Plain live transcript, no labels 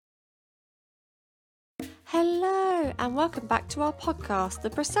Hello, and welcome back to our podcast, The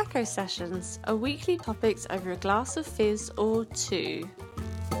Prosecco Sessions, a weekly topics over a glass of fizz or two.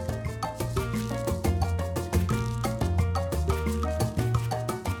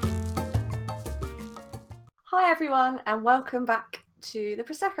 Hi everyone, and welcome back to the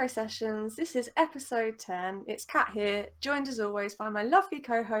Prosecco Sessions. This is episode 10. It's Kat here, joined as always by my lovely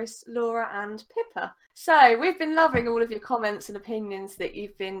co-hosts Laura and Pippa. So we've been loving all of your comments and opinions that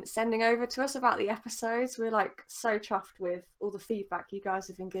you've been sending over to us about the episodes. We're so chuffed with all the feedback you guys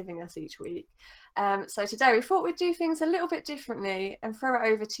have been giving us each week. So today we thought we'd do things a little bit differently and throw it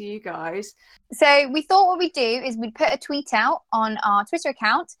over to you guys. So we thought what we'd do is we'd put a tweet out on our Twitter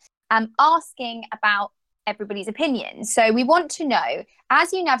account asking about everybody's opinions. So we want to know,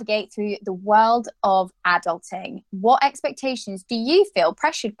 as you navigate through the world of adulting, what expectations do you feel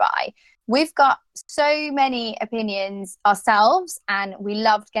pressured by? We've got so many opinions ourselves and we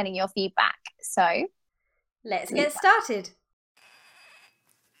loved getting your feedback. So let's get started.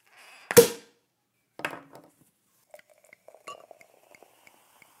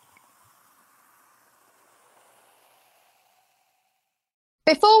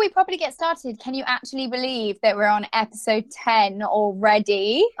 Before we properly get started, can you actually believe that we're on episode 10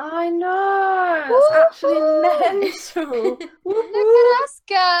 already? I know! It's actually mental! Look at us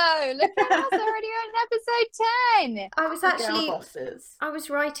go! Look at us already on episode 10! I was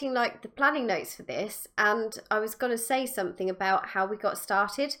writing the planning notes for this, and I was going to say something about how we got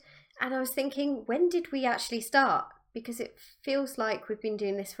started, and I was thinking, when did we actually start? Because it feels like we've been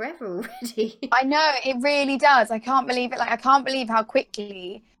doing this forever already. I know, it really does. I can't believe it. I can't believe how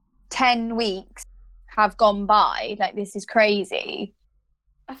quickly 10 weeks have gone by. This is crazy.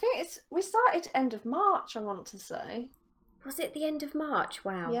 I think we started end of March, I want to say. Was it the end of March?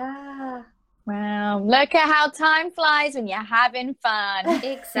 Wow. Yeah. Wow, look at how time flies when you're having fun.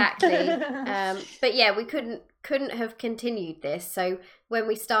 Exactly. But yeah, we couldn't have continued this. So when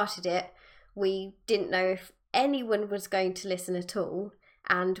we started it, we didn't know if anyone was going to listen at all,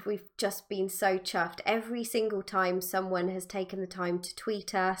 and we've just been so chuffed every single time someone has taken the time to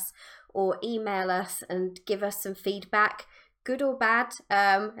tweet us or email us and give us some feedback, good or bad,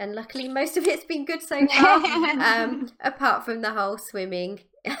 and luckily most of it's been good so far, apart from the whole swimming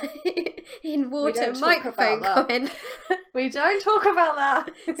in water microphone comment. We don't talk about that.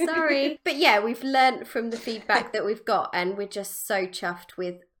 Sorry. But yeah, we've learnt from the feedback that we've got, and we're just so chuffed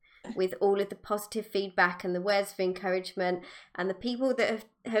with all of the positive feedback and the words of encouragement, and the people that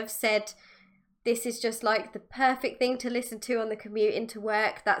have said this is just the perfect thing to listen to on the commute into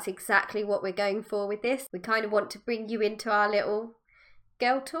work. That's exactly what we're going for with this. We kind of want to bring you into our little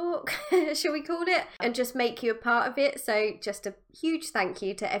girl talk, shall we call it, and just make you a part of it. So just a huge thank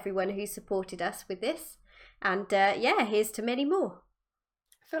you to everyone who supported us with this, and here's to many more.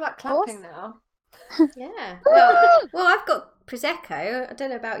 I feel like clapping now. Yeah. Well, I've got Prosecco. I don't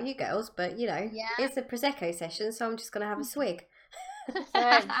know about you girls, but it's a Prosecco session, so I'm just going to have a swig.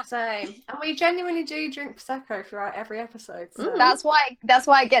 Same. And we genuinely do drink Prosecco throughout every episode. So. That's why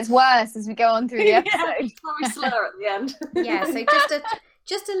it gets worse as we go on through the episode. We slur at the end. Yeah, so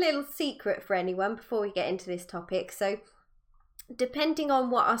just a little secret for anyone before we get into this topic. So depending on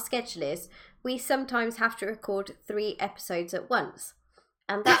what our schedule is, we sometimes have to record 3 episodes at once.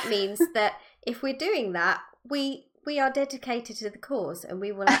 And that means that if we're doing that, we are dedicated to the cause, and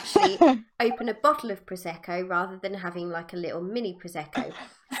we will actually open a bottle of Prosecco rather than having a little mini Prosecco.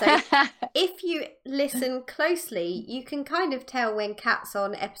 So if you listen closely, you can kind of tell when Kat's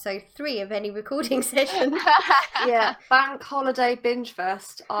on episode 3 of any recording session. Yeah, bank holiday binge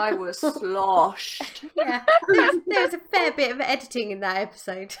fest. I was sloshed. Yeah, there was a fair bit of editing in that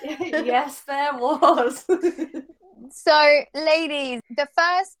episode. Yes, there was. So, ladies, the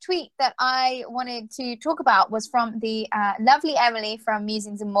first tweet that I wanted to talk about was from the lovely Emily from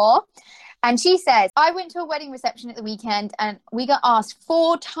Musings and More. And she says, I went to a wedding reception at the weekend and we got asked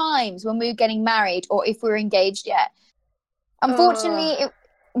 4 times when we were getting married or if we were engaged yet. Unfortunately, it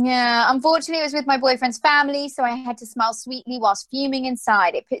was with my boyfriend's family, so I had to smile sweetly whilst fuming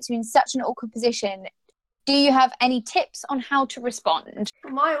inside. It puts you in such an awkward position. Do you have any tips on how to respond?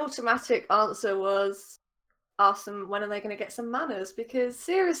 My automatic answer was, ask them when are they going to get some manners, because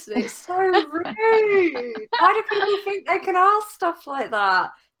seriously, it's so rude. Why do people think they can ask stuff like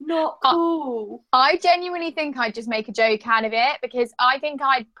that? Not cool. I genuinely think I'd just make a joke out of it, because I think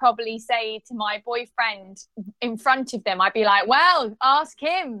I'd probably say to my boyfriend in front of them, I'd be like, well, ask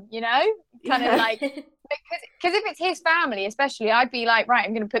him, because if it's his family especially, I'd be like, right,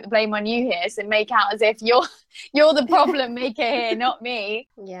 I'm going to put the blame on you here, so make out as if you're the problem maker here, not me.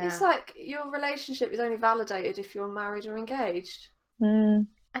 Yeah, it's your relationship is only validated if you're married or engaged.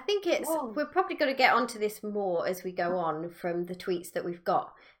 I think we're probably going to get onto this more as we go on from the tweets that we've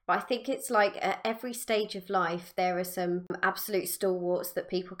got. But I think it's like at every stage of life, there are some absolute stalwarts that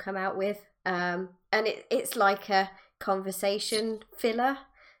people come out with. And it's like a conversation filler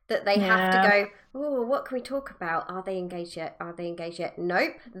that they have to go, oh, what can we talk about? Are they engaged yet? Are they engaged yet?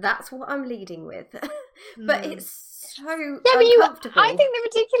 Nope, that's what I'm leading with. But it's so uncomfortable. I think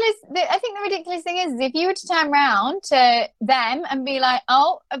the ridiculous thing is if you were to turn around to them and be like,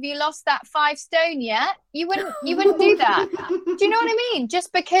 oh, have you lost that 5 stone yet? You wouldn't do that. Do you know what I mean?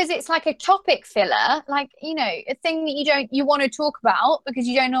 Just because it's like a topic filler, like, you know, a thing that you want to talk about because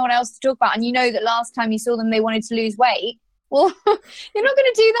you don't know what else to talk about, and you know that last time you saw them they wanted to lose weight. Well, you're not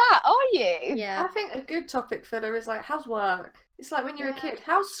going to do that, are you? Yeah. I think a good topic filler is like, how's work? It's like when you're a kid,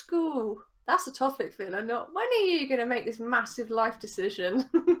 how's school? That's a topic filler, not when are you going to make this massive life decision?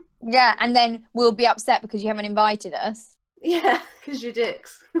 Yeah, and then we'll be upset because you haven't invited us. Yeah, because you're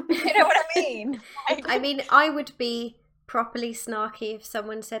dicks. You know what I mean? I mean, I would be properly snarky if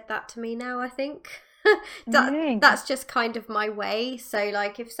someone said that to me now, I think. That's just kind of my way. So,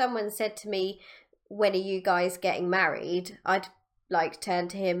 like, if someone said to me, when are you guys getting married? I'd like turn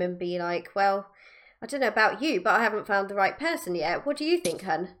to him and be like, well, I don't know about you, but I haven't found the right person yet. What do you think,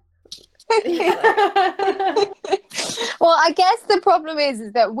 hun? Well, I guess the problem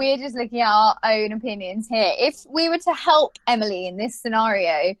is that we're just looking at our own opinions here. If we were to help Emily in this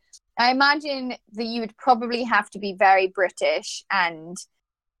scenario, I imagine that you would probably have to be very British and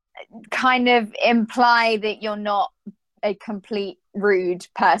kind of imply that you're not a complete rude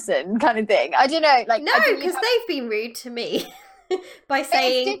person kind of thing. I don't know. Like, no, because they've been rude to me. By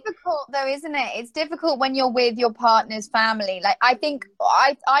saying it's difficult though, isn't it? It's difficult when you're with your partner's family. Like, I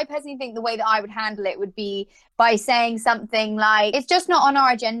personally think the way that I would handle it would be by saying something like, it's just not on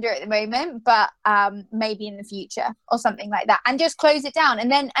our agenda at the moment, but maybe in the future or something like that, and just close it down and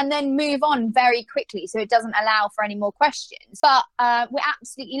then move on very quickly so it doesn't allow for any more questions. But we're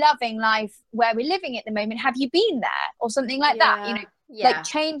absolutely loving life where we're living at the moment. Have you been there? Or something like that, you know. Yeah. Like,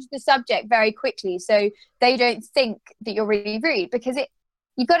 change the subject very quickly so they don't think that you're really rude, because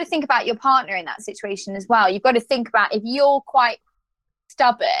you've got to think about your partner in that situation as well. You've got to think about, if you're quite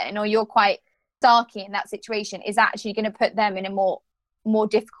stubborn or you're quite sarky in that situation, is actually going to put them in a more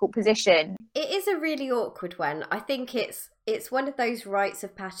difficult position. It is a really awkward one. I think it's one of those rites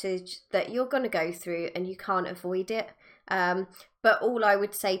of passage that you're going to go through and you can't avoid it. But all I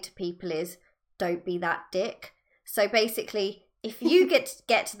would say to people is, don't be that dick. So basically, if you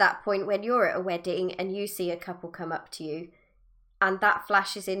get to that point when you're at a wedding and you see a couple come up to you and that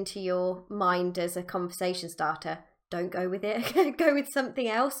flashes into your mind as a conversation starter, don't go with it. Go with something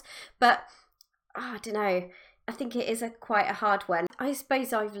else. But I don't know. I think it is quite a hard one. I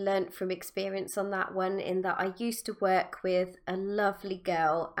suppose I've learnt from experience on that one, in that I used to work with a lovely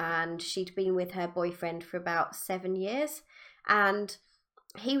girl and she'd been with her boyfriend for about 7 years, and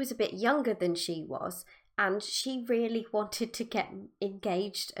he was a bit younger than she was. And she really wanted to get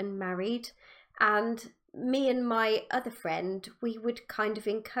engaged and married. And me and my other friend, we would kind of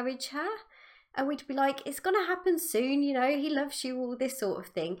encourage her. And we'd be like, it's going to happen soon, you know, he loves you, all this sort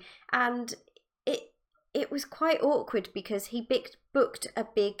of thing. And it was quite awkward because he booked a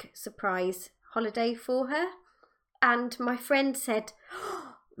big surprise holiday for her. And my friend said,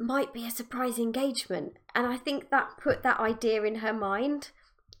 oh, might be a surprise engagement. And I think that put that idea in her mind.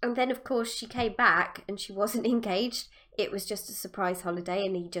 And then, of course, she came back and she wasn't engaged. It was just a surprise holiday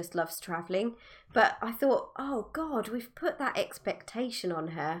and he just loves travelling. But I thought, oh, God, we've put that expectation on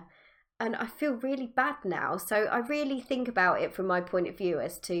her. And I feel really bad now. So I really think about it from my point of view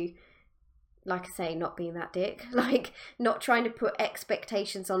as to, like I say, not being that dick. Like, not trying to put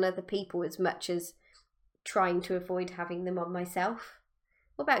expectations on other people as much as trying to avoid having them on myself.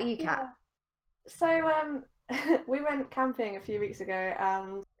 What about you, Kat? Yeah. So, we went camping a few weeks ago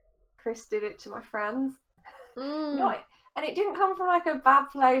and Chris did it to my friends. And it didn't come from like a bad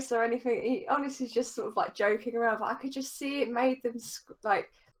place or anything. He honestly just sort of like joking around, but I could just see it made them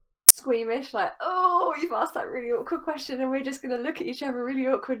like squeamish, like, oh, you've asked that really awkward question and we're just going to look at each other really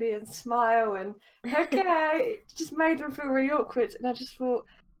awkwardly and smile and okay. It just made them feel really awkward. And I just thought,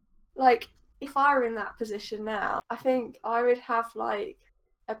 like, if I were in that position now, I think I would have like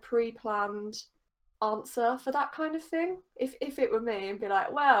a pre-planned answer for that kind of thing if it were me, and be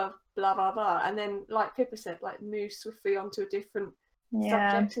like, well, blah blah blah, and then, like Pippa said, like move swiftly onto a different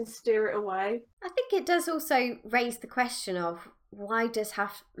subject and steer it away. I think it does also raise the question of, why does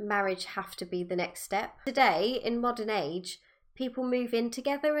marriage have to be the next step? Today, in modern age, people move in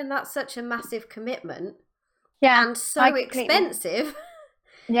together and that's such a massive commitment. Yeah, and so expensive.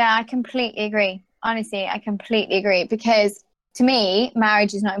 Yeah, I completely agree. Honestly, I completely agree, because to me,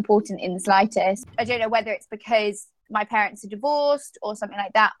 marriage is not important in the slightest. I don't know whether it's because my parents are divorced or something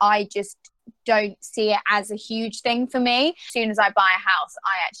like that. I just don't see it as a huge thing for me. As soon as I buy a house,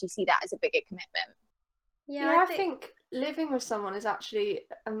 I actually see that as a bigger commitment. Yeah, I think living with someone is actually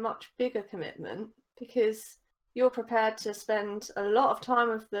a much bigger commitment because you're prepared to spend a lot of time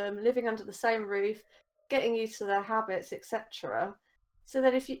with them, living under the same roof, getting used to their habits, etc. So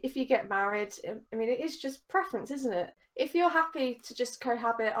that if you get married, I mean, it is just preference, isn't it? If you're happy to just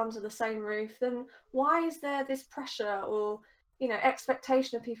cohabit under the same roof, then why is there this pressure or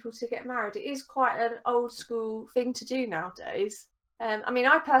expectation of people to get married? It is quite an old school thing to do nowadays. I mean,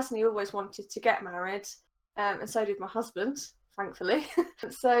 I personally always wanted to get married, and so did my husband, thankfully.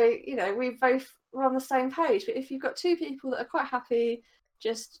 So we both were on the same page. But if you've got two people that are quite happy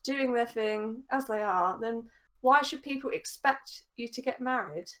just doing their thing as they are, then why should people expect you to get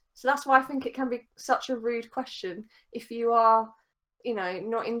married? So that's why I think it can be such a rude question if you are,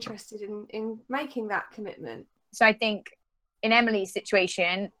 not interested in making that commitment. So I think in Emily's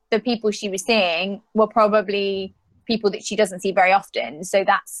situation, the people she was seeing were probably people that she doesn't see very often. So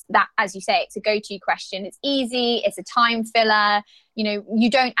that's that, as you say, it's a go-to question. It's easy, it's a time filler. You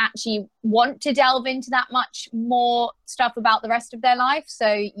don't actually want to delve into that much more stuff about the rest of their life.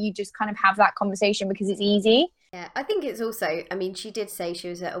 So you just kind of have that conversation because it's easy. Yeah, I think it's also, I mean, she did say she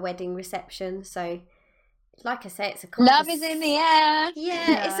was at a wedding reception, so like I say, it's a Love is in the air.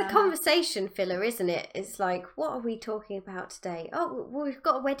 Yeah, it's a conversation filler, isn't it? It's like, what are we talking about today? Oh, well, we've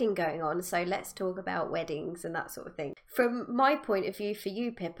got a wedding going on, so let's talk about weddings and that sort of thing. From my point of view, for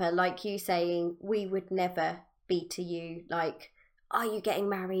you, Pippa, like you saying, we would never be to you like, are you getting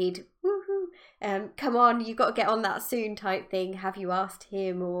married? Woohoo! Come on, you got to get on that soon type thing. Have you asked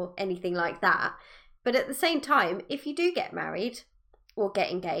him or anything like that? But at the same time, if you do get married or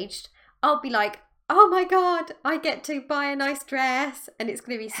get engaged, I'll be like, oh my God, I get to buy a nice dress and it's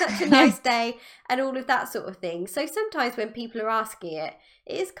going to be such a nice day and all of that sort of thing. So sometimes when people are asking it,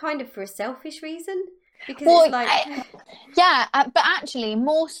 it is kind of for a selfish reason because it's like... but actually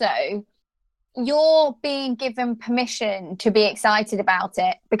more so, you're being given permission to be excited about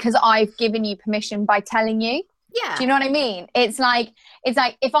it because I've given you permission by telling you. Yeah. Do you know what I mean? It's like if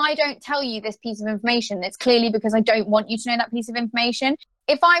I don't tell you this piece of information, it's clearly because I don't want you to know that piece of information.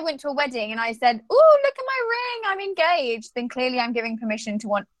 If I went to a wedding and I said, "Oh, look at my ring, I'm engaged," then clearly I'm giving permission to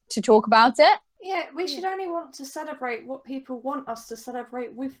want to talk about it. Yeah, we should only want to celebrate what people want us to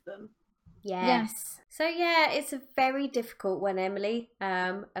celebrate with them. Yes. So yeah, it's a very difficult one, Emily.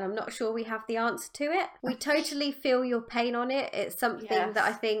 And I'm not sure we have the answer to it. We totally feel your pain on it. It's something that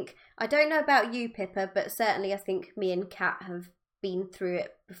I think, I don't know about you, Pippa, but certainly I think me and Kat have been through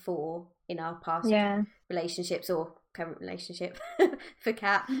it before in our past relationships or current relationship for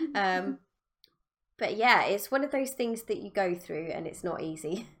Kat. But yeah, it's one of those things that you go through and it's not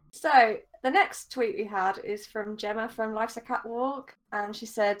easy. So the next tweet we had is from Gemma from Life's a Catwalk, and she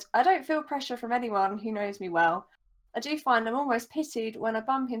said, I don't feel pressure from anyone who knows me well. I do find I'm almost pitied when I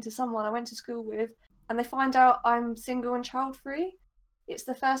bump into someone I went to school with and they find out I'm single and child-free. It's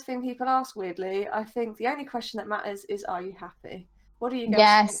the first thing people ask, weirdly. I think the only question that matters is, are you happy? What do you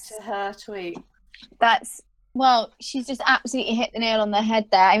guys think to her tweet? She's just absolutely hit the nail on the head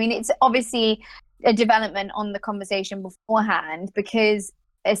there. I mean, it's obviously a development on the conversation beforehand because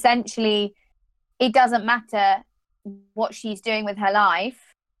essentially it doesn't matter what she's doing with her life.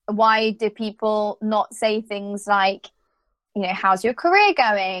 Why do people not say things like, how's your career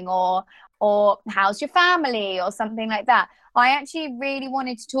going, or how's your family, or something like that? I actually really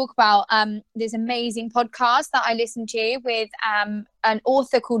wanted to talk about this amazing podcast that I listened to with an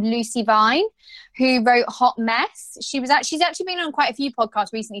author called Lucy Vine, who wrote Hot Mess. She's actually been on quite a few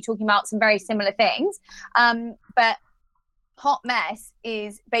podcasts recently talking about some very similar things. But Hot Mess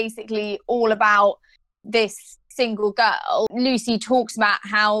is basically all about this single girl. Lucy talks about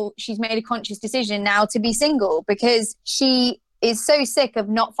how she's made a conscious decision now to be single because she is so sick of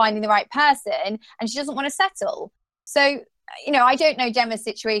not finding the right person and she doesn't want to settle. So, I don't know Gemma's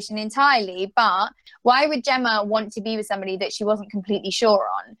situation entirely, but why would Gemma want to be with somebody that she wasn't completely sure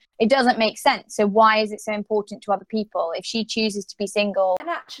on? It doesn't make sense. So why is it so important to other people if she chooses to be single? And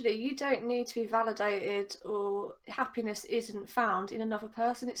actually, you don't need to be validated, or happiness isn't found in another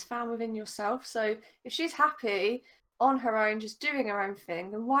person. It's found within yourself. So if she's happy on her own, just doing her own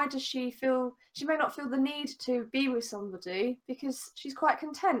thing, then why does she may not feel the need to be with somebody because she's quite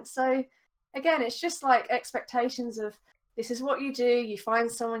content. So again, it's just like expectations of, this is what you do, you find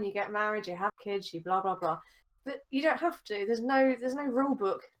someone, you get married, you have kids, you blah, blah, blah. But you don't have to. There's no rule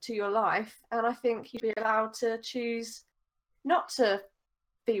book to your life. And I think you'd be allowed to choose not to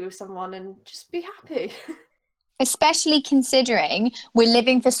be with someone and just be happy. especially considering we're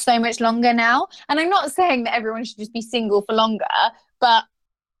living for so much longer now. And I'm not saying that everyone should just be single for longer, but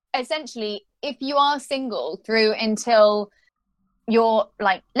essentially, if you are single through until your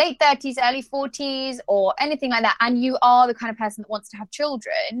like late 30s, early 40s, or anything like that, and you are the kind of person that wants to have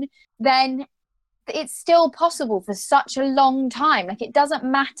children, then it's still possible for such a long time. Like, it doesn't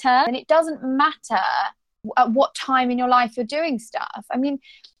matter, and it doesn't matter at what time in your life you're doing stuff. I mean,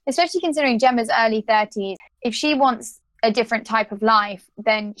 especially considering Gemma's early 30s, if she wants a different type of life,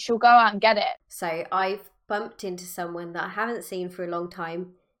 then she'll go out and get it. So I've bumped into someone that I haven't seen for a long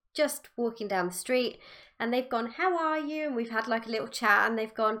time, just walking down the street, and they've gone, "How are you?" And we've had like a little chat, and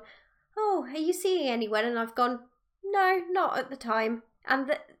they've gone, "Oh, are you seeing anyone?" And I've gone, "No, not at the time."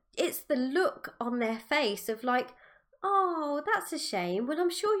 And it's the look on their face of like, "Oh, that's a shame. Well, I'm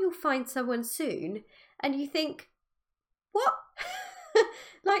sure you'll find someone soon." And you think, what?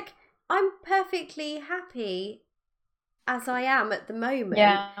 Like, I'm perfectly happy as I am at the moment.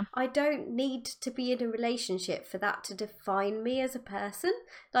 Yeah. I don't need to be in a relationship for that to define me as a person.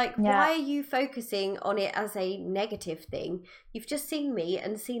 Like, why are you focusing on it as a negative thing? You've just seen me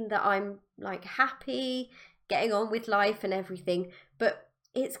and seen that I'm like happy, getting on with life and everything, but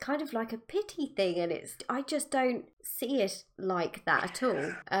it's kind of like a pity thing, and I just don't see it like that at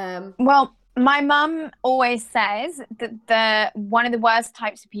all. Well, my mum always says that the one of the worst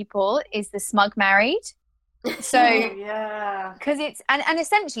types of people is the smug married. So yeah, because it's and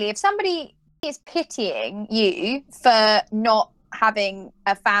essentially, if somebody is pitying you for not having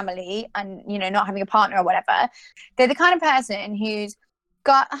a family and, you know, not having a partner or whatever, they're the kind of person who's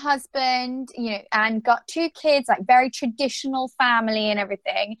got a husband, you know, and got 2 kids, like very traditional family and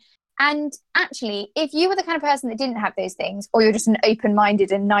everything. And actually, if you were the kind of person that didn't have those things, or you're just an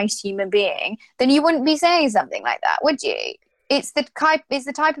open-minded and nice human being, then you wouldn't be saying something like that, would you? It's the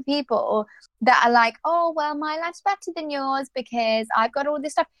type of people that are like, "Oh, well, my life's better than yours because I've got all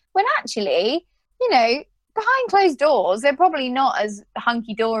this stuff." When actually, you know, behind closed doors, they're probably not as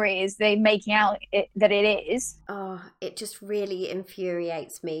hunky-dory as they're making out that it is. Oh, it just really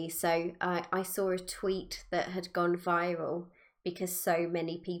infuriates me. So I saw a tweet that had gone viral because so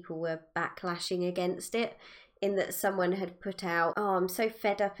many people were backlashing against it, in that someone had put out, "Oh, I'm so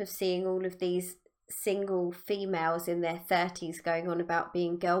fed up of seeing all of these single females in their 30s going on about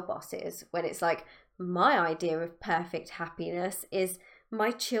being girl bosses," when it's like, my idea of perfect happiness is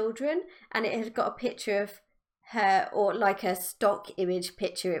my children. And it had got a picture of her, or like a stock image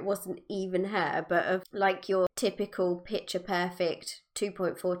picture, it wasn't even her, but of like your typical picture perfect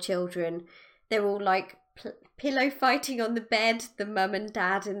 2.4 children. They're all like pillow fighting on the bed, the mum and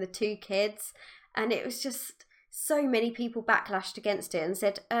dad and the 2 kids. And it was just, so many people backlashed against it and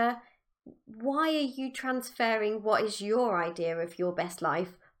said, why are you transferring what is your idea of your best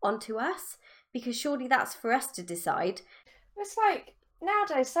life onto us? Because surely that's for us to decide. it's like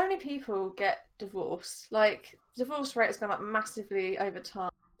nowadays so many people get divorced. Like, divorce rate has gone up massively over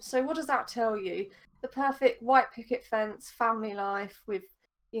time. So what does that tell you? The perfect white picket fence family life with,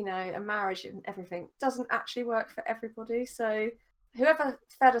 you know, a marriage and everything doesn't actually work for everybody. So whoever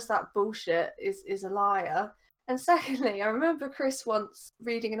fed us that bullshit is a liar. And secondly, I remember Chris once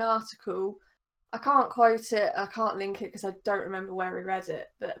reading an article. I can't quote it, I can't link it because I don't remember where we read it,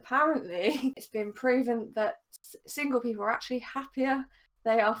 but apparently it's been proven that single people are actually happier,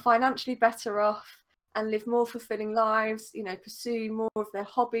 they are financially better off, and live more fulfilling lives, you know, pursue more of their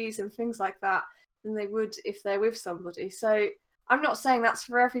hobbies and things like that than they would if they're with somebody. So I'm not saying that's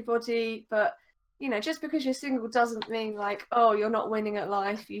for everybody, but, you know, just because you're single doesn't mean like, oh, you're not winning at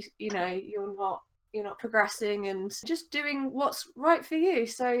life, you know, you're not progressing and just doing what's right for you.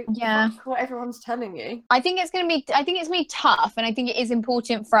 So fuck what everyone's telling you. I think it's gonna be tough, and I think it is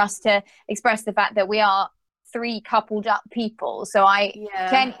important for us to express the fact that we are 3 coupled up people. So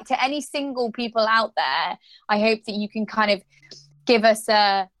to any single people out there, I hope that you can kind of give us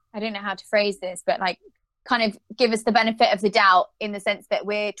I don't know how to phrase this, but like kind of give us the benefit of the doubt, in the sense that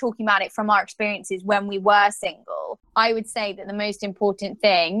we're talking about it from our experiences when we were single. I would say that the most important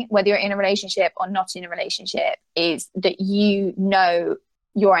thing, whether you're in a relationship or not in a relationship, is that you know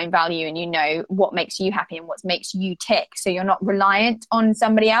your own value and you know what makes you happy and what makes you tick, so you're not reliant on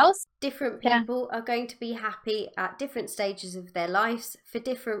somebody else. Different people are going to be happy at different stages of their lives for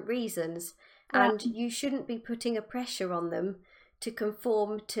different reasons, and you shouldn't be putting a pressure on them to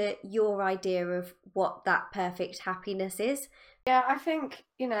conform to your idea of what that perfect happiness is. Yeah, I think,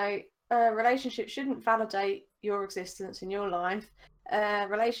 you know, a relationship shouldn't validate your existence in your life. A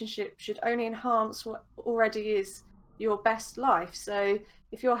relationship should only enhance what already is your best life. So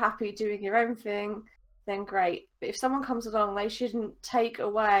if you're happy doing your own thing, then great. But if someone comes along, they shouldn't take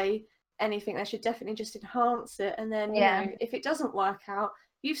away anything. They should definitely just enhance it. And then, you Yeah. know, if it doesn't work out,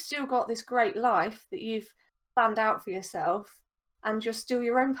 you've still got this great life that you've planned out for yourself, and you're still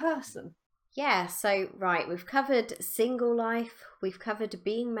your own person. Yeah, so right, we've covered single life, we've covered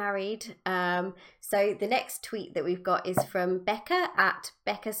being married. So the next tweet that we've got is from Becca at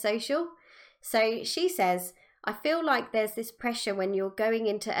Becca Social. So she says, I feel like there's this pressure when you're going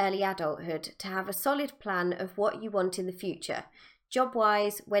into early adulthood to have a solid plan of what you want in the future,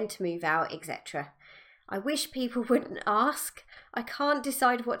 job-wise, when to move out, etc. I wish people wouldn't ask. I can't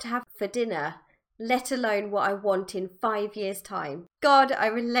decide what to have for dinner, let alone what I want in 5 years' time. God, I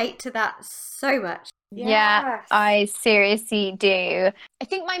relate to that so much. Yeah, Yes. I seriously do. I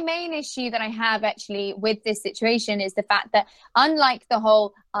think my main issue that I have actually with this situation is the fact that, unlike the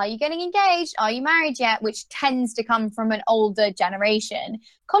whole, are you getting engaged? Are you married yet? Which tends to come from an older generation,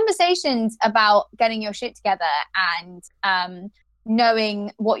 conversations about getting your shit together and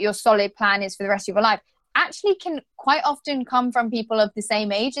knowing what your solid plan is for the rest of your life actually can quite often come from people of the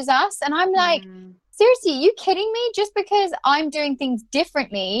same age as us. And I'm like, seriously, are you kidding me? Just because I'm doing things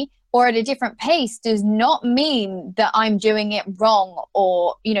differently or at a different pace does not mean that I'm doing it wrong,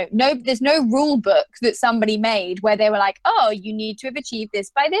 or, you know, there's no rule book that somebody made where they were like, oh, you need to have achieved this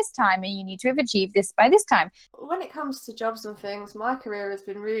by this time and you need to have achieved this by this time. When it comes to jobs and things, my career has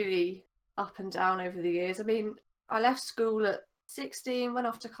been really up and down over the years. I mean, I left school at 16, went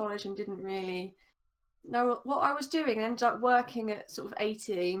off to college and didn't really know what I was doing, and ended up working at sort of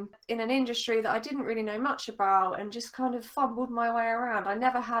 18 in an industry that I didn't really know much about, and just kind of fumbled my way around. I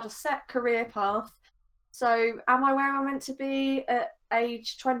never had a set career path. So am I where I'm meant to be at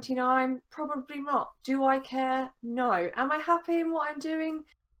age 29? Probably not. Do I care? No. Am I happy in what I'm doing?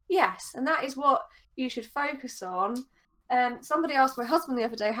 Yes. And that is what you should focus on. Somebody asked my husband the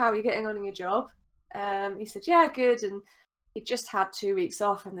other day, how are you getting on in your job? He said, yeah, good. And he just had 2 weeks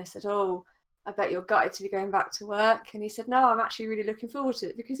off, and they said, oh, I bet you're gutted to be going back to work. And he said, no, I'm actually really looking forward to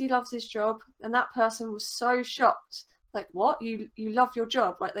it, because he loves his job. And that person was so shocked. Like, what? You love your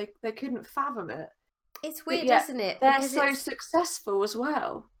job? Like, they couldn't fathom it. It's weird, But isn't it? they're Because so successful as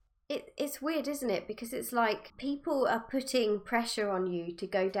well. it's weird, isn't it? Because it's like people are putting pressure on you to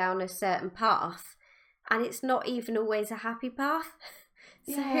go down a certain path, and it's not even always a happy path.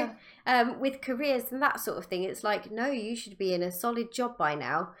 Yeah. So, with careers and that sort of thing, it's like, no, you should be in a solid job by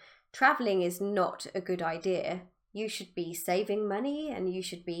now. Traveling is not a good idea. You should be saving money, and you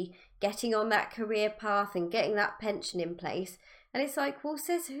should be getting on that career path and getting that pension in place. And it's like, well,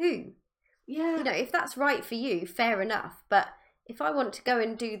 says who? Yeah. You know, if that's right for you, fair enough. But if I want to go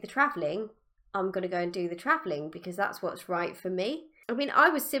and do the travelling, I'm going to go and do the travelling because that's what's right for me. I mean, I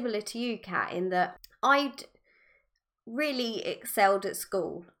was similar to you, Kat, in that I'd really excelled at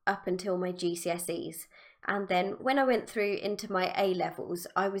school up until my GCSEs. And then when I went through into my A-levels,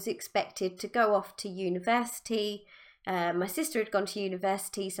 I was expected to go off to university. My sister had gone to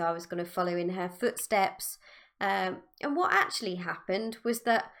university, so I was going to follow in her footsteps. And what actually happened was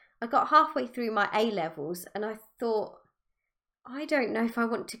that I got halfway through my A-levels and I thought, I don't know if I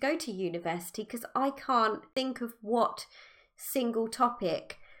want to go to university because I can't think of what single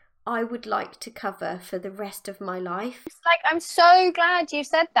topic I would like to cover for the rest of my life. It's like, I'm so glad you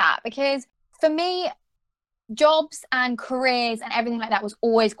said that, because for me, jobs and careers and everything like that was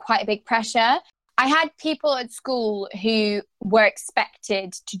always quite a big pressure. I had people at school who were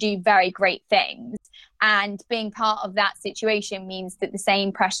expected to do very great things, and being part of that situation means that the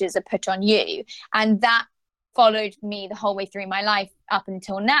same pressures are put on you, and that followed me the whole way through my life up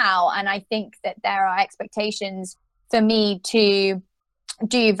until now. And I think that there are expectations for me to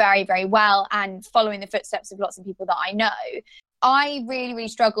do very, very well and following the footsteps of lots of people that I know. I really, really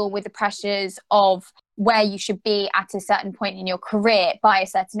struggle with the pressures of where you should be at a certain point in your career by a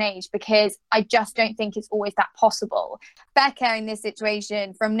certain age, because I just don't think it's always that possible. Becca, in this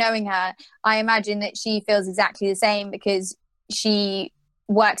situation, from knowing her, I imagine that she feels exactly the same, because she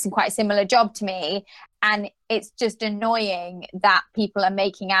works in quite a similar job to me. And it's just annoying that people are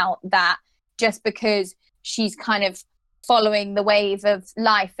making out that just because she's kind of following the wave of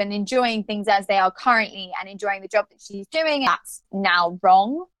life and enjoying things as they are currently and enjoying the job that she's doing, that's now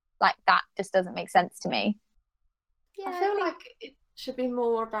wrong. Like, that just doesn't make sense to me. Yeah, I feel like it should be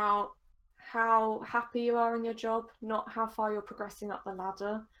more about how happy you are in your job, not how far you're progressing up the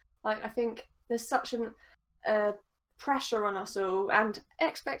ladder. Like, I think there's such a pressure on us all, and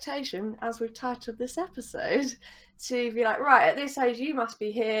expectation, as we've titled this episode, to be like, right, at this age you must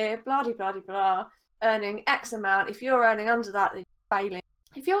be here, blah de blah de blah, earning X amount. If you're earning under that, then you're failing.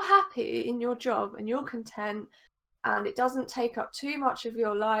 If you're happy in your job and you're content and it doesn't take up too much of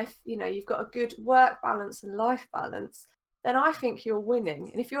your life, you know, you've got a good work balance and life balance, then I think you're winning.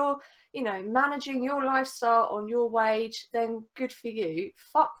 And if you're managing your lifestyle on your wage, then good for you.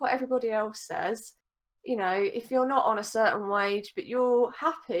 Fuck what everybody else says. If you're not on a certain wage but you're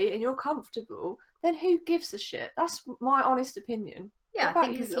happy and you're comfortable, then who gives a shit? That's my honest opinion. Yeah, What about I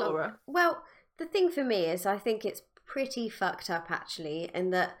think you, it's Laura? Well, the thing for me is I think it's pretty fucked up actually,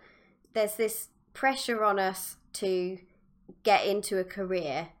 in that there's this pressure on us to get into a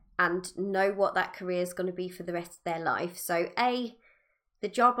career and know what that career is going to be for the rest of their life. So the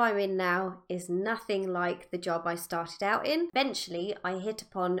job I'm in now is nothing like the job I started out in. Eventually, I hit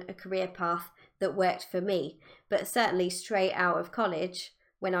upon a career path that worked for me, but certainly straight out of college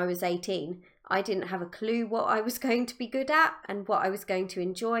when I was 18, I didn't have a clue what I was going to be good at and what I was going to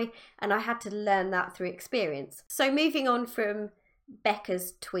enjoy, and I had to learn that through experience. So moving on from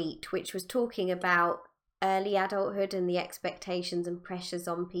Becca's tweet, which was talking about early adulthood and the expectations and pressures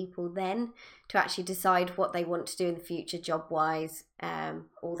on people then to actually decide what they want to do in the future job-wise,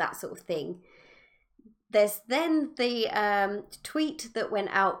 all that sort of thing. There's then the tweet that went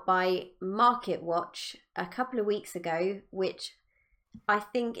out by Market Watch a couple of weeks ago, which I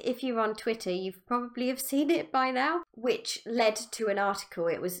think if you're on Twitter, you've probably have seen it by now, which led to an article.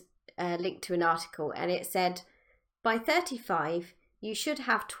 It was linked to an article, and it said, by 35, you should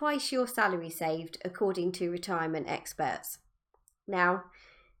have twice your salary saved, according to retirement experts. Now,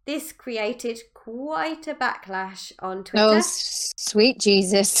 this created quite a backlash on Twitter. Oh, sweet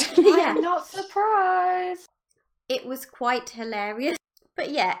Jesus. Yeah. I'm not surprised. It was quite hilarious.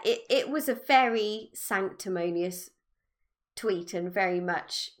 But yeah, it was a very sanctimonious tweet, and very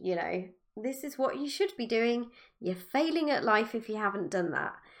much, this is what you should be doing. You're failing at life if you haven't done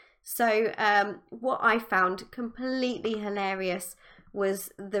that. So what I found completely hilarious was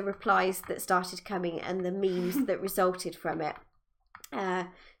the replies that started coming and the memes that resulted from it.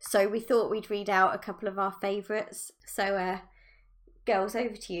 So we thought we'd read out a couple of our favourites. So girls,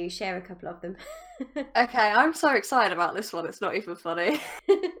 over to you. Share a couple of them. Okay, I'm so excited about this one. It's not even funny.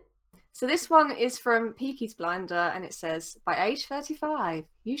 So this one is from Peaky's Blinder, and it says, by age 35,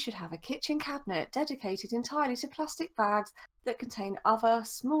 you should have a kitchen cabinet dedicated entirely to plastic bags that contain other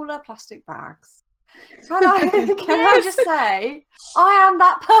smaller plastic bags. Can I just say, I am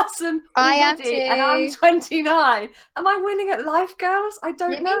that person I am already, too. and I'm 29. Am I winning at life, girls? I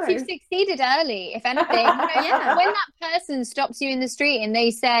don't know. It means you've succeeded early, if anything. Yeah. When that person stops you in the street and they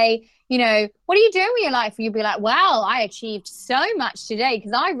say, what are you doing with your life? You'll be like, well, I achieved so much today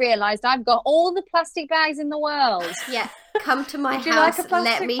because I realised I've got all the plastic bags in the world. Yeah, come to my Would you house, like a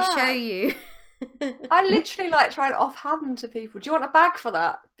plastic let me bag? show you. I literally try and offhand them to people. Do you want a bag for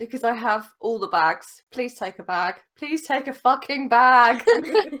that? Because I have all the bags. Please take a bag. Please take a fucking bag.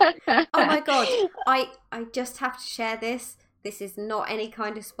 Oh my God, I just have to share this. This is not any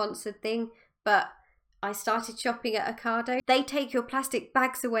kind of sponsored thing, but I started shopping at Ocado. They take your plastic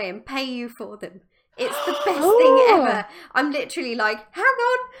bags away and pay you for them. It's the best thing ever. I'm literally like, hang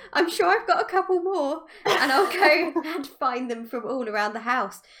on, I'm sure I've got a couple more. And I'll go and find them from all around the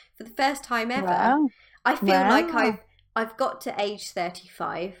house. For the first time ever, Wow. I feel like I've got to age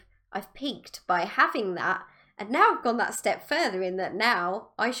 35. I've peaked by having that. And now I've gone that step further in that now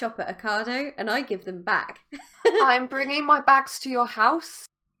I shop at Ocado and I give them back. I'm bringing my bags to your house.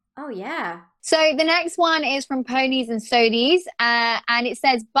 Oh, yeah. So the next one is from Ponies and Sodies, and it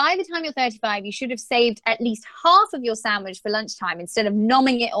says, by the time you're 35, you should have saved at least half of your sandwich for lunchtime instead of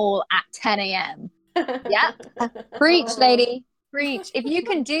nomming it all at 10 a.m. Yep. Preach, lady. Preach. If you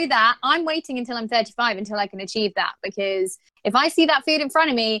can do that, I'm waiting until I'm 35 until I can achieve that, because if I see that food in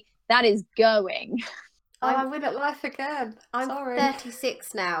front of me, that is going. I win at life again. I'm Sorry.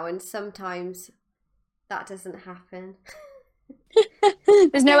 36 now, and sometimes that doesn't happen.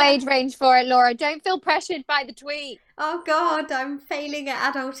 There's no age range for it, Laura. Don't feel pressured by the tweet. Oh God, I'm failing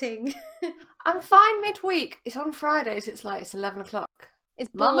at adulting. I'm fine midweek. It's on Fridays. It's 11 o'clock. It's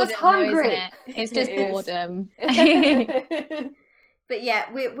Mama's boredom, though, hungry. isn't it? It's just It is. boredom. But yeah,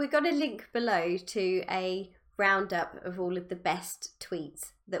 we're going to link below to a roundup of all of the best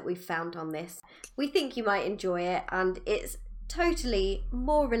tweets that we've found on this. We think you might enjoy it, and it's totally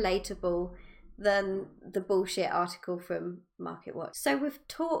more relatable than the bullshit article from Market Watch. So we've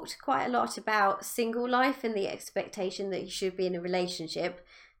talked quite a lot about single life and the expectation that you should be in a relationship.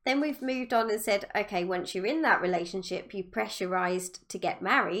 Then we've moved on and said, okay, once you're in that relationship, you're pressurized to get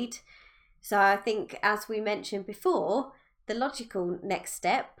married. So I think, as we mentioned before, the logical next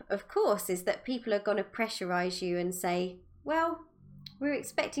step, of course, is that people are going to pressurize you and say, well, we're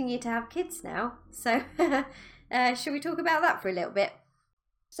expecting you to have kids now. So should we talk about that for a little bit?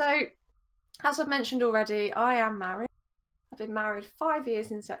 So, as I've mentioned already, I am married. I've been married 5 years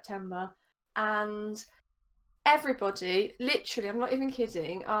in September, and everybody, literally, I'm not even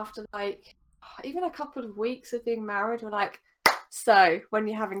kidding, after like even a couple of weeks of being married, were like, so when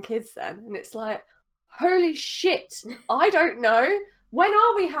you're having kids then? And it's like, holy shit, I don't know. When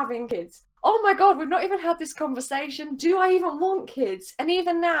are we having kids? Oh my God, we've not even had this conversation. Do I even want kids? And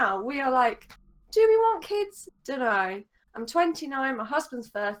even now, we are like, do we want kids? Don't know. I'm 29, my husband's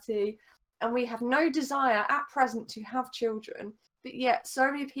 30, and we have no desire at present to have children. But yet,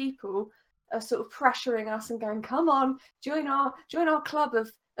 so many people are sort of pressuring us and going, come on, join our club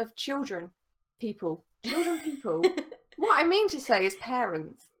of children people. What I mean to say is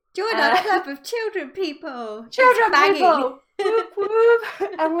parents. Join our club of children people. Children people. Whoop, whoop.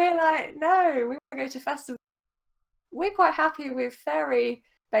 And we're like, no, we want to go to festivals. We're quite happy with fairy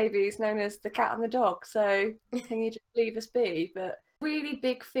babies known as the cat and the dog. So can you just leave us be? But really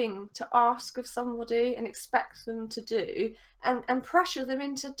big thing to ask of somebody and expect them to do and pressure them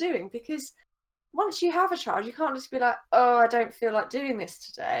into doing, because once you have a child, you can't just be like, oh, I don't feel like doing this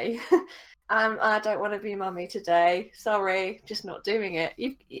today. I don't want to be mummy today. Sorry, just not doing it.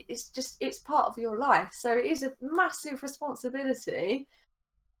 It's part of your life. So it is a massive responsibility.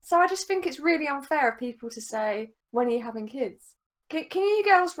 So I just think it's really unfair of people to say, when are you having kids? Can you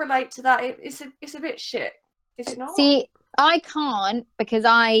girls relate to that? It's a bit shit. Is it not? See, I can't because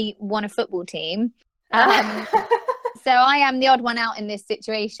I won a football team. So I am the odd one out in this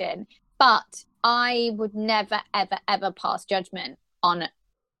situation. But I would never, ever, ever pass judgment on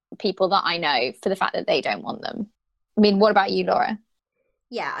people that I know for the fact that they don't want them. I mean, what about you, Laura?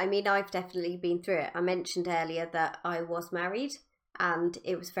 Yeah, I mean, I've definitely been through it. I mentioned earlier that I was married, and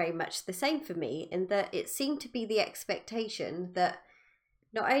it was very much the same for me, in that it seemed to be the expectation that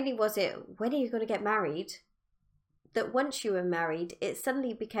not only was it, when are you going to get married, that once you were married, it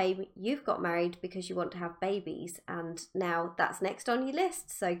suddenly became, you've got married because you want to have babies, and now that's next on your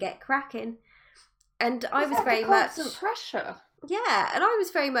list, so get cracking. And I was very much constant pressure. Yeah, and I was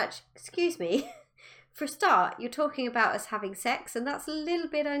very much, excuse me, for a start, you're talking about us having sex, and that's a little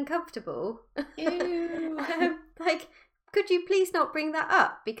bit uncomfortable. Ew. Like, could you please not bring that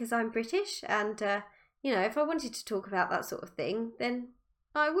up? Because I'm British, and, if I wanted to talk about that sort of thing, then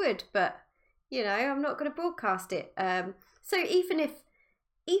I would, but, I'm not going to broadcast it. So even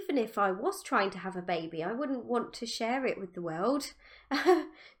if I was trying to have a baby, I wouldn't want to share it with the world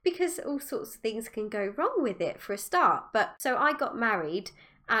because all sorts of things can go wrong with it for a start. But so I got married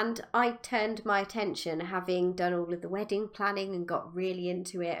and I turned my attention, having done all of the wedding planning and got really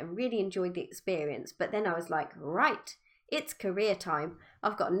into it and really enjoyed the experience. But then I was like, right, it's career time.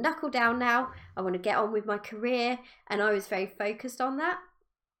 I've got to knuckle down now. I want to get on with my career. And I was very focused on that.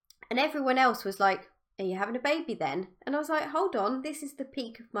 And everyone else was like, are you having a baby then? And I was like, hold on, this is the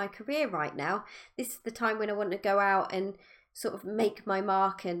peak of my career right now. This is the time when I want to go out and sort of make my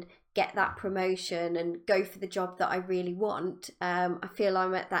mark and get that promotion and go for the job that I really want. I feel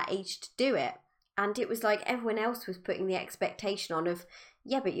I'm at that age to do it. And it was like everyone else was putting the expectation on of,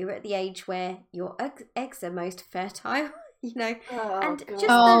 yeah, but you're at the age where your eggs are most fertile, and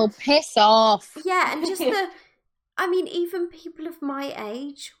just piss off. Yeah, and just I mean, even people of my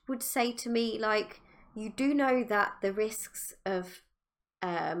age would say to me, like, you do know that the risks of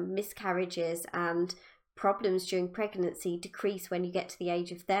miscarriages and problems during pregnancy decrease when you get to the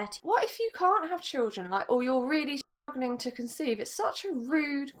age of 30. What if you can't have children, or you're really struggling to conceive? It's such a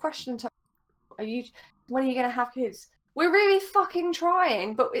rude question to ask. When are you going to have kids? We're really fucking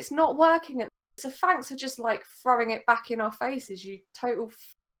trying, but it's not working. So thanks for just throwing it back in our faces, you total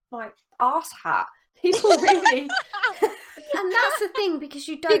arse hat. People really... And that's the thing, because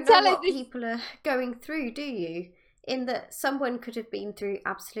you don't know what people are going through, do you? In that someone could have been through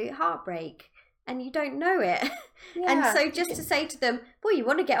absolute heartbreak and you don't know it. Yeah. And so just to say to them, well, you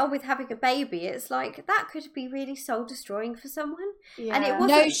want to get on with having a baby, it's like, that could be really soul destroying for someone. Yeah. And it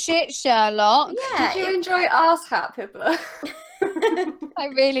wasn't... No shit, Sherlock. Yeah. Did you enjoy arse hat, Pippa? I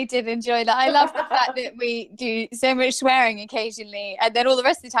really did enjoy that. I love the fact that we do so much swearing occasionally, and then all the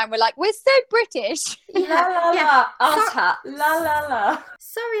rest of the time we're like, we're so British. La la la, arse hat, la la la.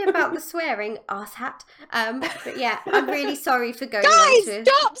 Sorry about the swearing, arse hat. But yeah, I'm really sorry for going Guys, on to...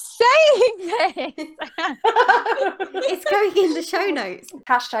 stop saying this. It's going in the show notes.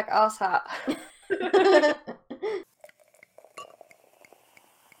 Hashtag arse hat.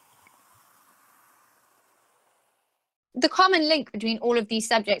 The common link between all of these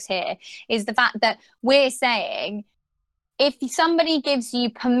subjects here is the fact that we're saying, if somebody gives you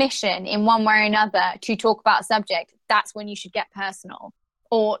permission in one way or another to talk about a subject, that's when you should get personal.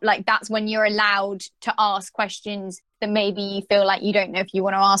 Or that's when you're allowed to ask questions that maybe you feel like you don't know if you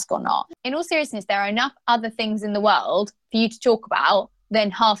want to ask or not. In all seriousness, there are enough other things in the world for you to talk about than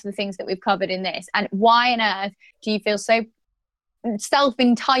half of the things that we've covered in this. And why on earth do you feel so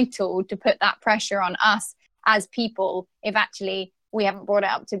self-entitled to put that pressure on us as people if actually we haven't brought it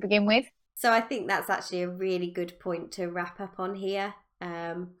up to begin with? So I think that's actually a really good point to wrap up on here.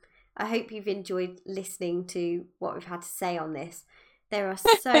 I hope you've enjoyed listening to what we've had to say on this. There are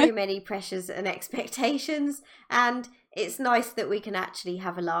so many pressures and expectations, and it's nice that we can actually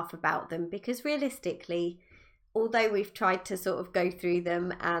have a laugh about them, because realistically, although we've tried to sort of go through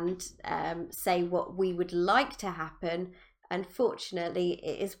them and say what we would like to happen, unfortunately,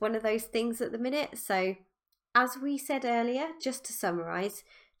 it is one of those things at the minute. So as we said earlier, just to summarise,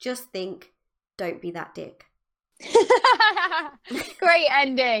 just think, don't be that dick. Great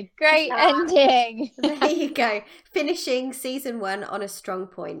ending. There you go. Finishing season 1 on a strong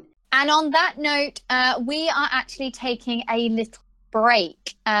point. And on that note, we are actually taking a little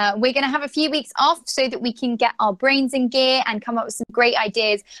break. We're going to have a few weeks off so that we can get our brains in gear and come up with some great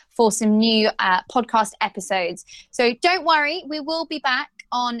ideas for some new podcast episodes. So don't worry, we will be back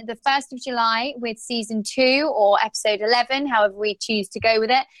on the 1st of July with season 2 or episode 11, however we choose to go with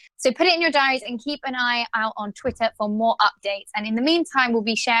it. So put it in your diaries and keep an eye out on Twitter for more updates. And in the meantime, we'll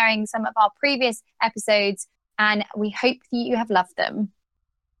be sharing some of our previous episodes, and we hope that you have loved them.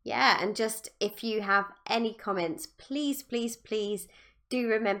 Yeah, and just if you have any comments, please do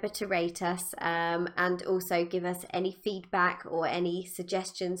remember to rate us, and also give us any feedback or any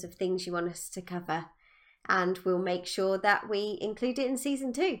suggestions of things you want us to cover. And we'll make sure that we include it in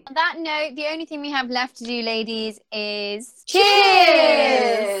season 2. On that note, the only thing we have left to do, ladies, is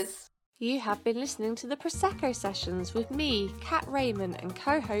Cheers! You have been listening to the Prosecco Sessions with me, Kat Raymond, and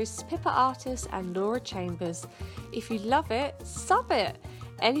co-hosts Pippa Artis and Laura Chambers. If you love it, sub it!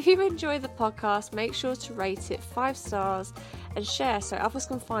 And if you enjoy the podcast, make sure to rate it 5 stars and share so others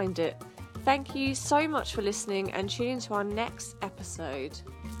can find it. Thank you so much for listening, and tune into our next episode.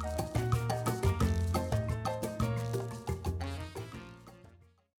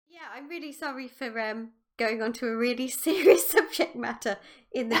 I'm really sorry for going on to a really serious subject matter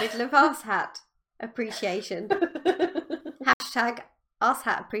in the middle of Arse Hat appreciation. # Arse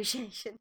Hat appreciation.